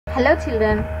Hello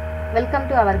children, welcome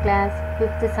to our class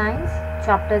 5th Science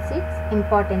Chapter 6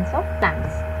 Importance of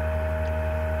Plants.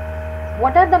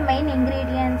 What are the main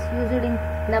ingredients used in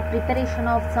the preparation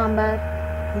of sambar?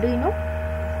 Do you know?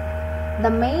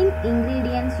 The main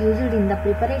ingredients used in the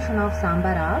preparation of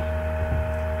sambar are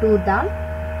tur dal,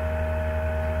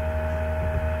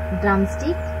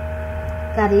 drumstick,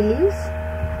 curry leaves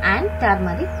and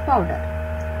turmeric powder.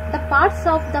 The parts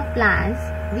of the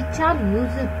plants which are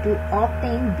used to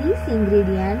obtain these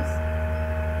ingredients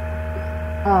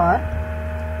are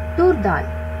tur dal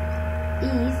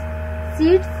is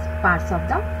seeds parts of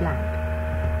the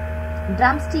plant,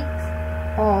 drumsticks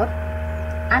or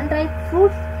unripe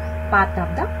fruits part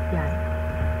of the plant,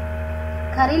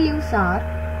 curry leaves are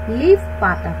leaf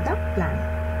part of the plant,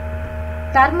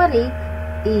 turmeric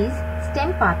is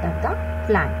stem part of the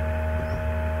plant.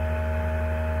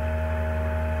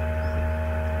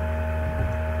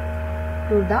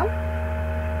 Tur dal,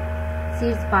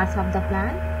 seeds parts of the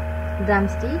plant,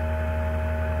 drumstick,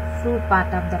 fruit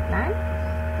part of the plant,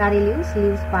 curry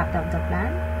leaves part of the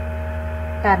plant,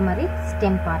 turmeric,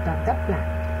 stem part of the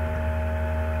plant.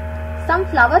 Some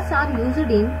flowers are used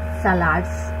in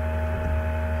salads,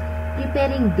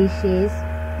 preparing dishes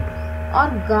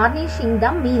or garnishing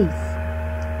the meals.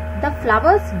 The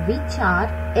flowers which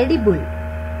are edible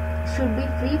should be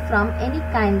free from any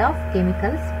kind of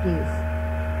chemical sprays.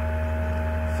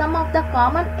 Some of the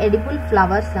common edible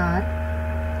flowers are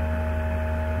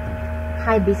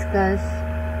hibiscus,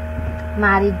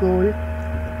 marigold,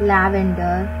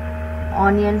 lavender,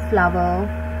 onion flower,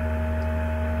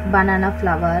 banana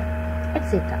flower,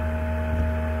 etc.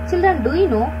 Children, do you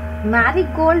know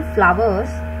marigold flowers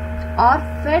are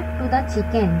fed to the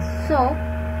chickens so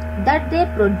that they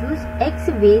produce eggs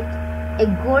with a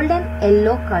golden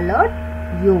yellow colored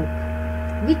yolk,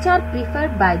 which are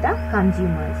preferred by the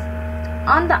consumers.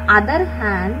 On the other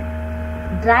hand,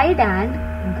 dried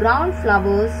and ground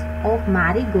flowers of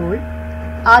marigold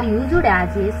are used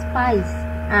as a spice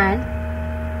and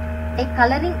a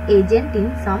coloring agent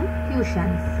in some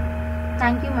fusions.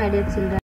 Thank you, my dear children.